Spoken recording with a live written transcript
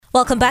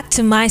Welcome back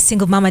to My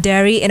Single Mama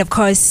Diary. And of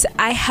course,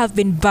 I have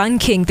been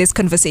banking this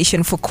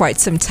conversation for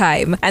quite some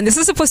time. And this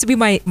is supposed to be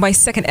my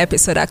second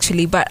episode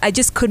actually, but I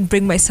just couldn't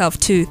bring myself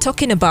to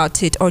talking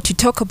about it or to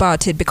talk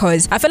about it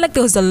because I felt like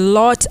there was a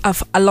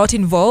lot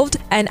involved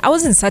and I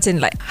wasn't certain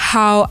like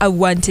how I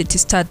wanted to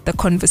start the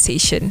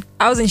conversation.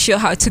 I wasn't sure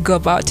how to go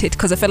about it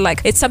because I felt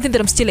like it's something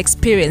that I'm still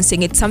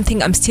experiencing. It's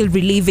something I'm still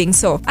reliving.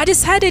 So I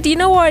decided, you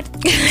know what,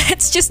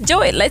 let's just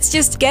do it. Let's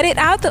just get it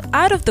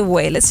out of the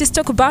way. Let's just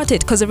talk about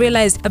it because I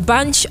realized a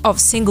bunch of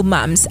single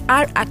moms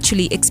are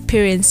actually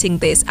experiencing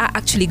this, are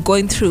actually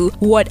going through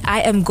what I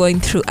am going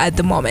through at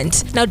the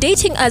moment. Now,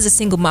 dating as a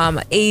single mom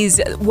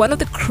is one of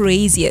the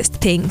craziest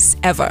things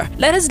ever.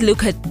 Let us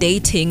look at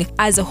dating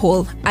as a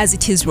whole as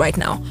it is right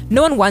now.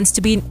 No one wants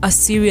to be in a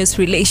serious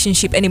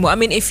relationship anymore. I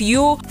mean, if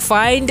you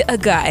find a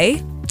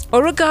guy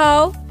or a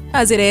girl,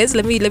 as it is,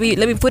 let me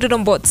put it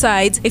on both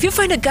sides. If you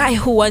find a guy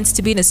who wants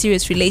to be in a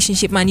serious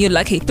relationship, man, you're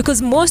lucky.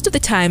 Because most of the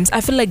times, I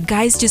feel like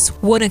guys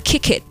just want to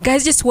kick it.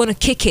 Guys just want to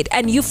kick it.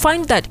 And you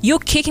find that you're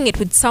kicking it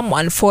with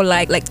someone for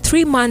like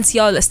 3 months,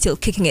 y'all are still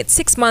kicking it.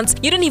 6 months,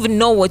 you don't even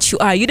know what you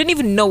are. You don't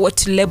even know what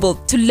to label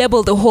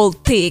the whole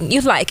thing.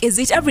 You're like, is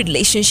it a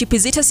relationship?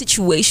 Is it a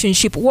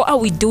situationship? What are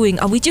we doing?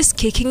 Are we just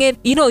kicking it?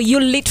 You know,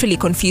 you're literally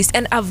confused.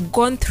 And I've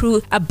gone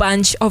through a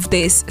bunch of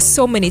this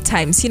so many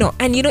times, you know.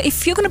 And you know,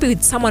 if you're going to be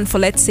with someone for,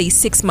 let's say,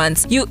 6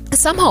 months, you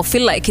somehow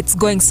feel like it's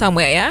going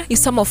somewhere, yeah? You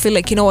somehow feel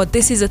like, you know what,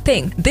 this is a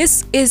thing.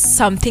 This is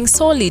something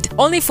solid.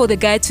 Only for the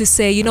guy to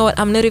say, you know what,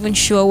 I'm not even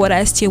sure what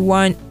I still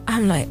want.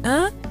 I'm like,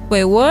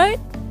 wait, what?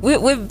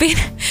 We've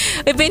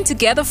been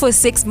together for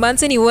 6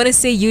 months and you want to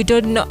say you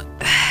don't know?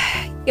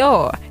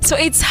 Yo, so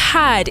it's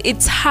hard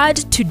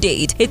to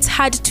date. It's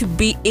hard to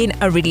be in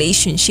a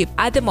relationship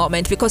at the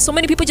moment because so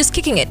many people just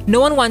kicking it. No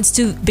one wants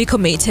to be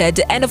committed.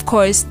 And of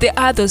course, there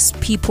are those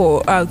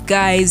people,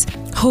 guys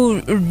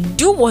who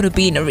do want to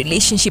be in a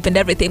relationship and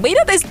everything. But you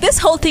know, there's this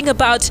whole thing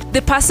about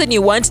the person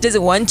you want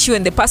doesn't want you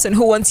and the person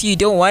who wants you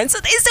don't want. So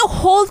there's the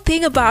whole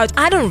thing about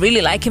I don't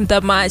really like him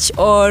that much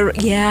or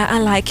yeah, I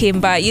like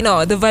him, but you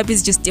know, the vibe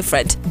is just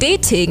different.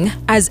 Dating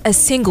as a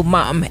single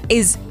mom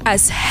is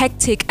as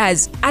hectic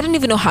as I don't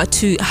even know how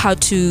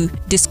to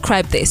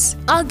describe this.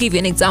 I'll give you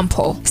an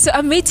example. So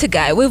I meet a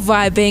guy, we're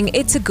vibing,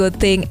 it's a good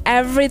thing.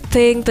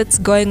 Everything that's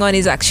going on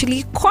is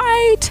actually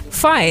quite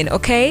fine,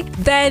 okay?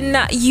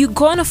 Then you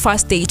go on a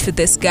first date with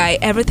this guy,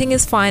 everything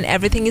is fine,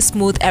 everything is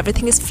smooth,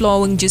 everything is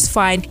flowing just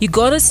fine. You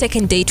go on a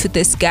second date with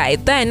this guy,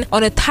 then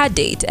on a third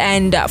date,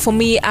 and for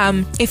me,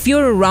 if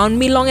you're around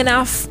me long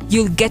enough,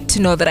 you'll get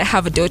to know that I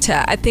have a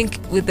daughter. I think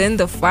within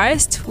the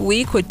first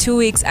week or 2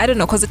 weeks, I don't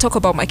know, because I talk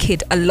about my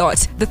kid a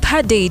lot. The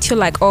third date, you're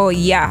like, oh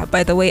yeah,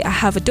 by the way, I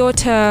have a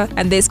daughter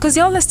and this, because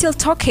y'all are still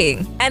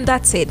talking, and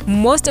that's it.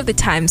 Most of the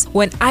times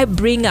when I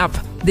bring up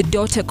the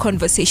daughter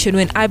conversation,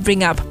 when I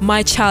bring up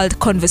my child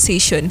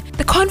conversation,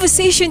 the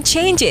conversation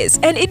changes.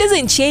 And it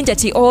doesn't change that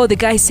the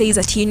guy says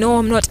that, you know,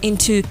 I'm not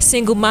into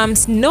single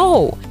moms.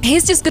 No,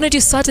 he's just gonna do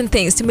certain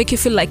things to make you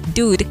feel like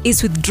dude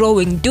is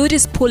withdrawing, dude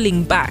is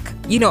pulling back.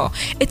 You know,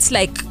 it's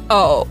like,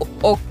 oh,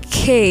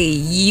 okay,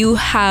 you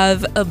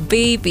have a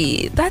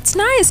baby. That's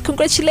nice.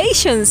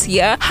 Congratulations.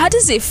 Yeah. How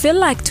does it feel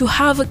like to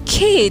have a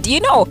kid?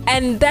 You know,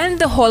 and then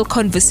the whole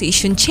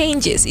conversation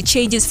changes. It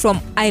changes from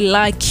I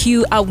like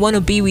you, I want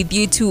to be with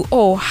you to,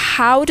 oh,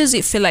 how does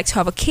it feel like to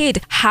have a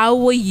kid?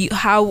 How are you?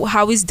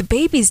 How is the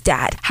baby's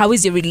dad? How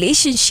is your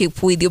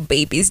relationship with your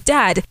baby's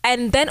dad?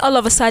 And then all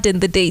of a sudden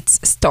the dates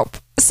stop.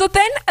 So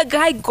then a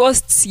guy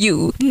ghosts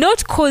you, not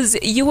because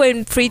you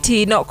weren't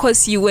pretty, not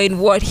because you weren't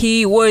what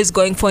he was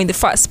going for in the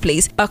first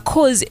place, but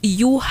because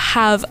you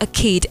have a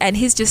kid and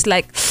he's just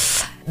like,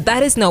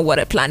 that is not what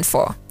I planned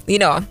for. You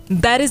know,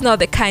 that is not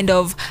the kind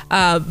of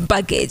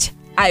baggage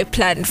I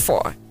planned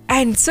for.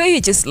 And so you're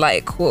just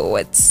like, whoa,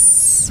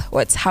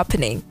 what's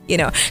happening, you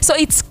know? So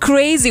it's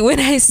crazy.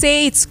 When I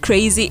say it's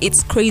crazy,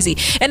 it's crazy.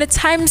 And at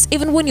times,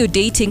 even when you're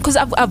dating, because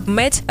I've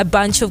met a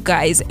bunch of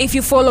guys, if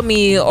you follow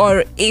me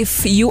or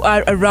if you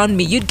are around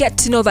me, you'd get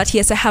to know that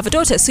yes, I have a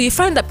daughter. So you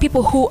find that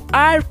people who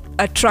are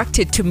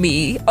attracted to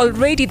me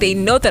already, they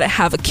know that I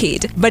have a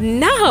kid. But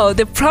now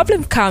the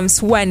problem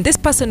comes when this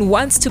person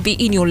wants to be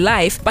in your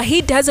life, but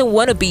he doesn't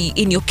want to be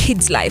in your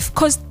kid's life.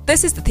 Because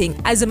this is the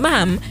thing, as a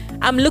mom,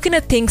 I'm looking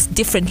at things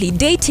differently.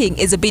 Dating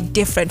is a bit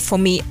different for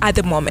me at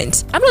the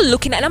moment. I'm not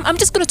looking at, I'm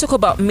just going to talk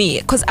about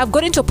me because I've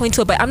gotten to a point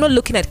where I'm not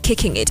looking at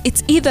kicking it.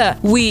 It's either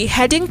we're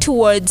heading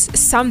towards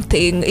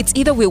something, it's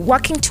either we're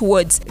working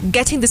towards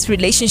getting this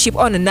relationship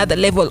on another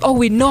level or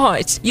we're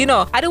not. You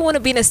know, I don't want to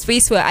be in a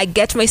space where I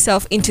get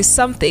myself into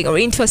something or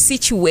into a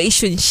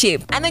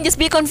situationship and then just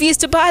be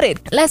confused about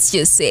it. Let's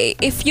just say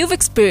if you've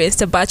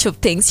experienced a bunch of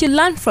things, you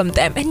learn from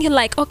them and you're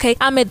like, okay,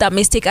 I made that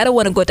mistake, I don't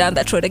want to go down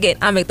that road again.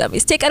 I made that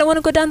mistake, I don't want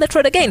to go down that that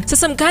road again. So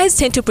some guys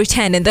tend to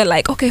pretend and they're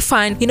like, okay,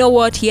 fine, you know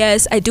what,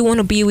 yes, I do want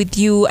to be with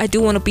you,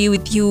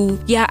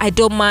 yeah, I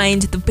don't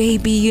mind the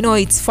baby,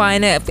 it's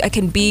fine, I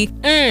can be.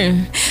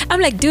 I'm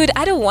like, dude,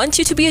 I don't want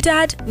you to be a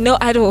dad. No,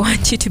 I don't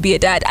want you to be a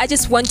dad. I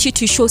just want you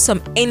to show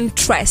some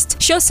interest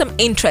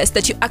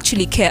that you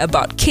actually care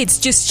about kids.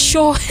 Just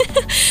show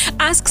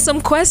ask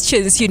some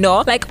questions,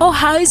 like, oh,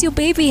 how is your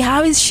baby,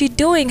 how is she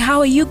doing, how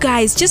are you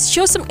guys? Just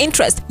show some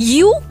interest.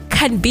 You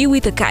can be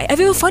with a guy. Have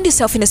you ever found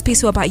yourself in a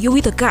space whereby you're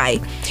with a guy,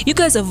 you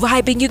guys are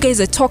vibing, you guys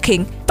are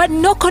talking, but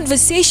no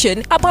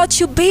conversation about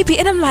your baby?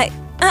 And I'm like,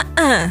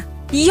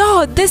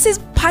 yo, this is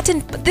part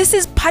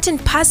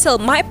and parcel,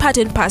 my part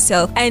and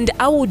parcel. And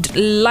I would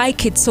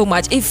like it so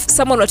much if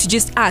someone were to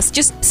just ask,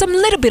 just some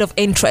little bit of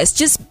interest,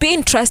 just be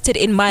interested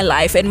in my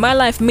life. And my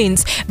life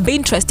means be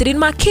interested in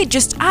my kid.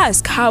 Just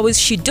ask, how is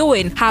she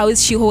doing? How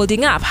is she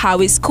holding up?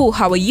 How is school?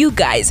 How are you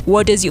guys?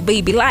 What does your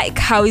baby like?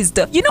 How is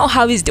the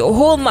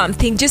whole mom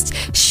thing?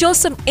 Just show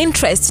some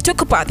interest.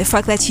 Talk about the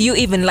fact that you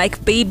even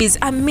like babies.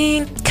 I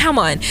mean, come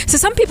on. So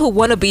some people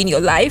want to be in your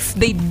life.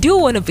 They do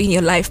want to be in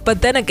your life,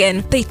 but then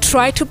again, they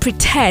try to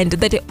pretend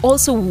that they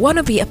also want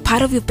to be a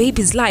part of your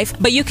baby's life.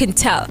 But you can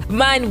tell,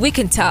 man, we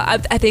can tell.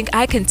 I think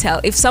I can tell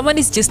if someone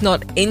is just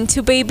not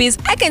into babies.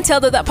 I can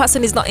tell that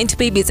person is not into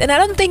babies, and I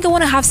don't think I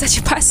want to have such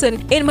a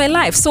person in my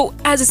life. So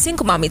as a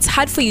single mom, it's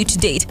hard for you to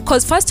date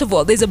because first of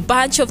all, there's a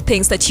bunch of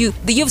things that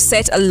you've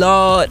set a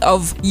lot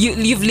of.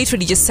 You've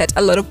literally just set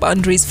a lot of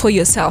boundaries for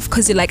yourself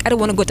because you're like, I don't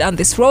want to go down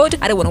this road.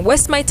 I don't want to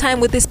waste my time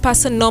with this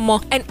person no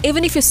more. And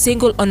even if you're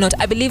single or not,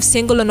 I believe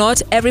single or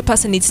not, every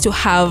person needs to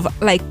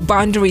have like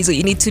boundaries, or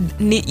you need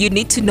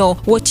to know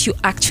what you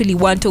actually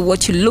want or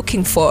what you're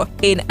looking for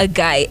in a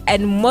guy.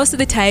 And most of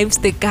the times,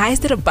 the guys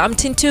that are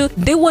bumped into,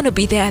 they want to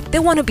be there, they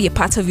want to be a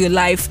part of your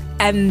life.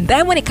 And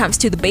then when it comes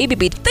to the baby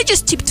bit, they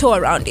just tiptoe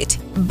around it.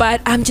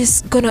 But I'm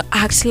just gonna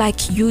act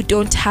like you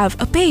don't have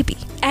a baby.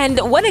 And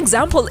one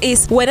example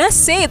is when I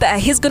say that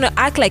he's gonna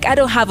act like I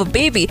don't have a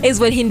baby is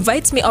when he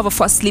invites me over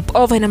for a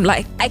sleepover, and I'm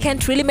like, I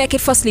can't really make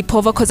it for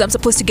sleepover because I'm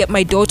supposed to get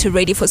my daughter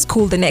ready for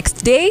school the next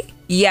day.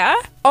 Yeah,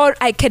 or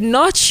I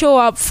cannot show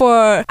up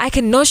for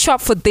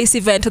this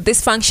event or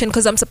this function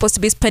because I'm supposed to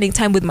be spending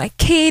time with my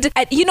kid.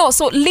 And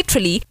so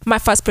literally my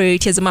first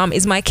priority as a mom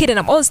is my kid. And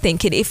I'm always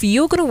thinking, if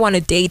you're gonna want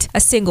to date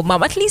a single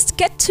mom, at least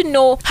get to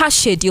know her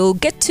schedule,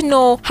 get to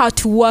know how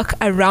to work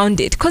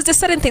around it. Because there's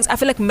certain things I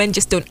feel like men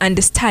just don't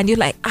understand. You're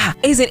like,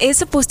 isn't it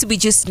supposed to be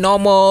just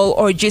normal,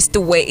 or just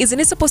the way? Isn't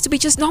it supposed to be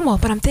just normal?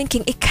 But I'm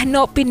thinking it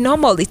cannot be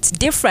normal. It's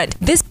different.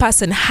 This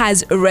person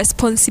has a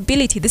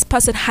responsibility. This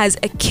person has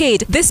a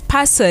kid. This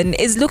person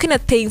is looking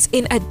at things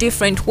in a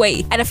different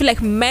way. And I feel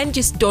like men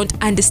just don't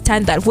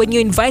understand that. When you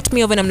invite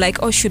me over and I'm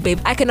like, oh shoot babe,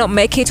 I cannot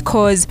make it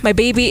because my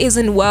baby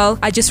isn't well,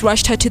 I just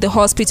rushed her to the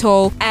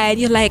hospital. And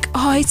you're like,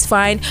 oh, it's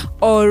fine.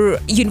 Or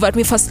you invite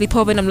me for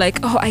sleepover and I'm like,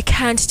 oh, I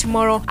can't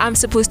tomorrow, I'm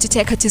supposed to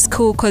take her to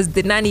school because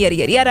the nanny yada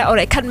yada yada, or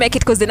I can't make it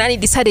because the nanny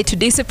decided to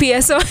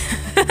disappear. So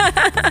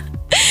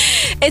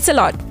it's a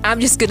lot. I'm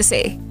just gonna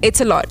say it's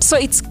a lot. So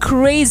it's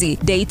crazy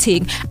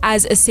dating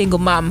as a single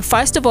mom.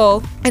 First of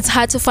all, it's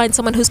hard to find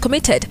someone who's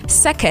committed.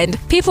 Second,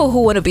 people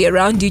who want to be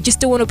around you just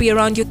don't want to be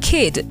around your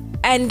kid.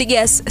 And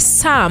yes,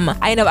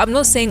 I know I'm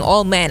not saying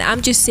all men,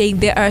 I'm just saying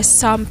there are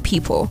some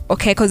people,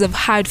 okay, because I've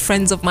had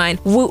friends of mine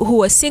who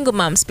were single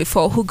moms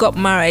before, who got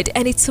married,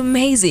 and it's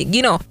amazing.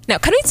 Now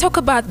can we talk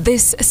about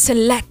this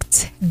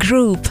select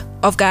group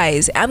of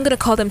guys? I'm gonna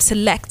call them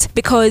select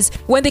because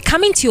when they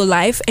come into your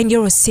life and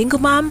you're a single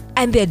mom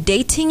and they're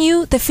dating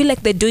you, they feel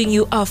like they're doing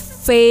you a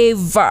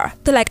favor.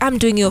 They're like, I'm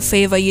doing you a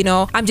favor,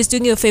 I'm just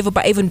doing you a favor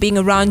by even being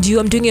around you.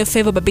 I'm doing you a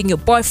favor by being your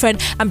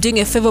boyfriend. I'm doing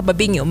you a favor by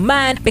being your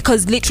man,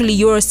 because literally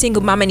you're a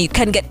single mom and you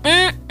can get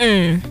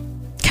Can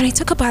I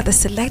talk about the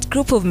select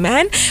group of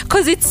men?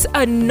 Because it's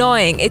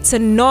annoying. It's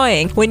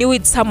annoying when you're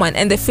with someone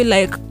and they feel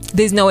like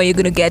there's no way you're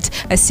gonna get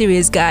a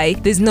serious guy,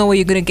 there's no way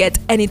you're gonna get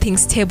anything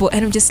stable,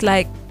 and I'm just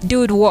like,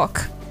 dude,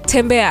 walk,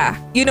 tembea,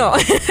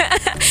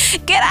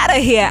 get out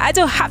of here. I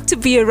don't have to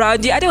be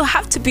around you. I don't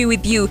have to be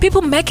with you.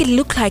 People make it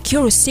look like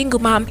you're a single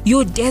mom,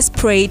 you're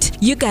desperate,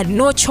 you got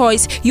no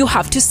choice, you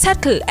have to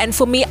settle. And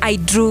for me, I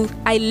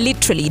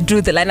literally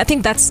drew the line. I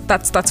think that's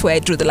where I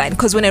drew the line,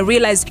 because when I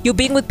realized you're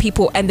being with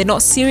people and they're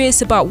not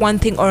serious about one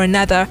thing or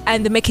another,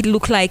 and they make it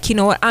look like,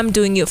 I'm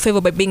doing you a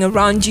favor by being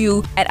around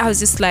you, and I was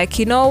just like,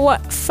 you know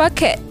what,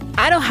 fuck it,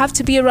 I don't have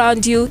to be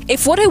around you.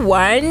 If what I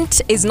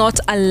want is not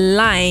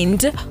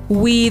aligned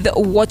with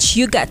what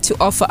you got to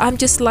offer, I'm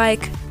just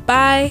like,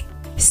 bye,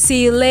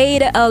 see you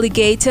later,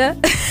 alligator.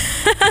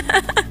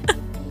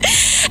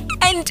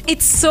 And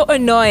it's so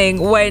annoying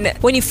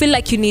when you feel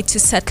like you need to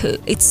settle.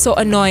 It's so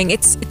annoying.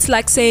 It's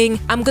like saying,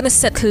 I'm gonna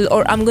settle,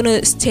 or I'm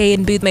gonna stay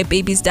and be with my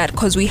baby's dad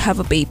because we have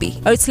a baby.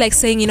 Or it's like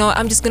saying,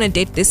 I'm just gonna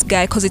date this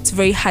guy because it's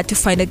very hard to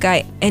find a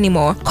guy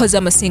anymore because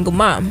I'm a single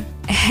mom.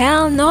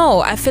 Hell no.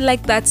 I feel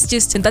like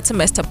that's a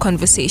messed up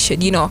conversation.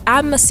 You know,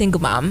 I'm a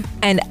single mom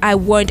and I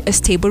want a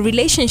stable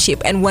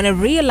relationship. And when I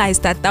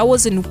realized that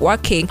wasn't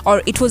working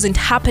or it wasn't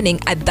happening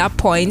at that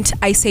point,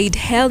 I said,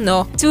 hell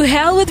no. To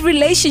hell with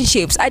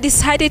relationships. I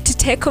decided to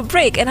take a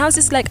break. And I was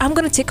just like, I'm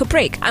going to take a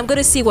break. I'm going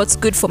to see what's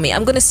good for me.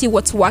 I'm going to see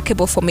what's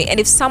workable for me. And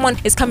if someone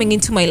is coming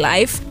into my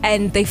life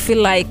and they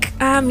feel like,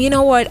 you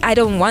know what, I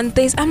don't want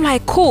this, I'm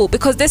like, cool.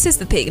 Because this is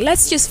the thing.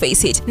 Let's just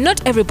face it.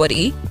 Not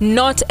everybody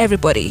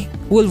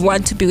will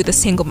want to be with a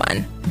single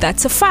man.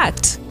 That's a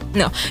fact.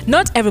 No,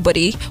 not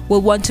everybody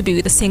will want to be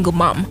with a single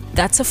mom.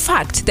 That's a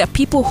fact. There are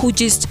people who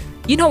just,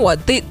 you know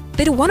what, they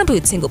don't want to be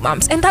with single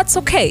moms, and that's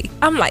okay.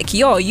 I'm like,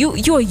 yo, you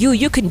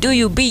can do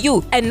you, be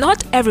you. And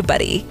not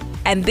everybody,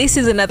 and this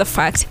is another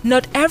fact,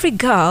 not every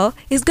girl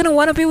is gonna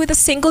want to be with a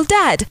single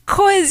dad.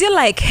 Cause you're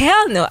like,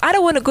 hell no, I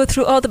don't want to go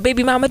through all the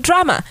baby mama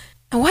drama.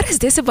 And what is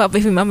this about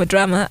baby mama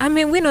drama? I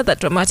mean, we're not that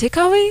dramatic,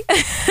 are we?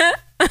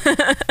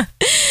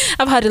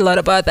 I've heard a lot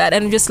about that,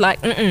 and I'm just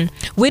like,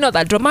 we're not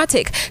that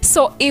dramatic.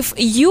 So if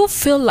you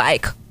feel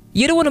like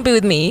you don't want to be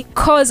with me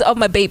cause of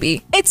my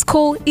baby, it's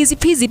cool, easy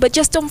peasy, but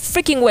just don't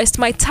freaking waste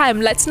my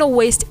time. Let's not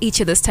waste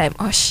each other's time.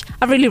 I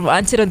really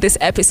ranted on this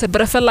episode,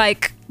 but I felt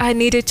like I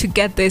needed to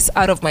get this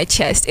out of my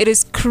chest. It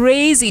is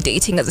crazy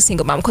dating as a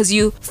single mom, because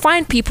you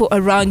find people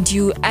around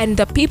you, and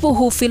the people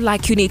who feel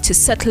like you need to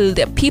settle.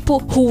 There are people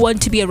who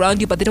want to be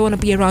around you, but they don't want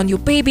to be around your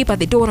baby, but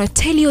they don't want to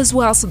tell you as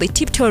well, so they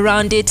tiptoe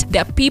around it.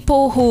 There are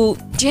people who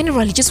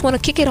generally just want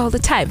to kick it all the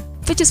time.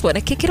 They just want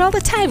to kick it all the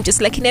time,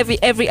 just like in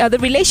every other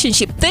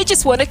relationship. They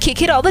just want to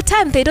kick it all the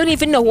time. They don't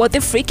even know what they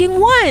freaking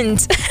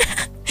want.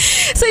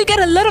 So you get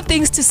a lot of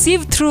things to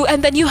sieve through,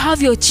 and then you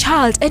have your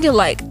child and you're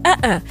like,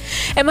 am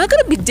I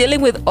going to be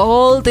dealing with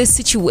all these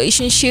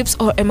situationships,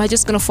 or am I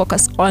just going to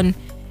focus on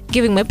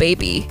giving my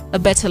baby a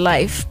better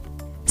life?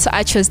 So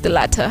I chose the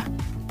latter.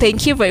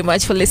 Thank you very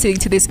much for listening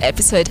to this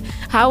episode.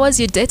 How has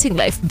your dating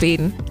life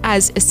been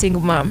as a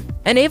single mom?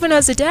 And even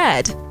as a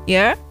dad?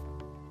 Yeah?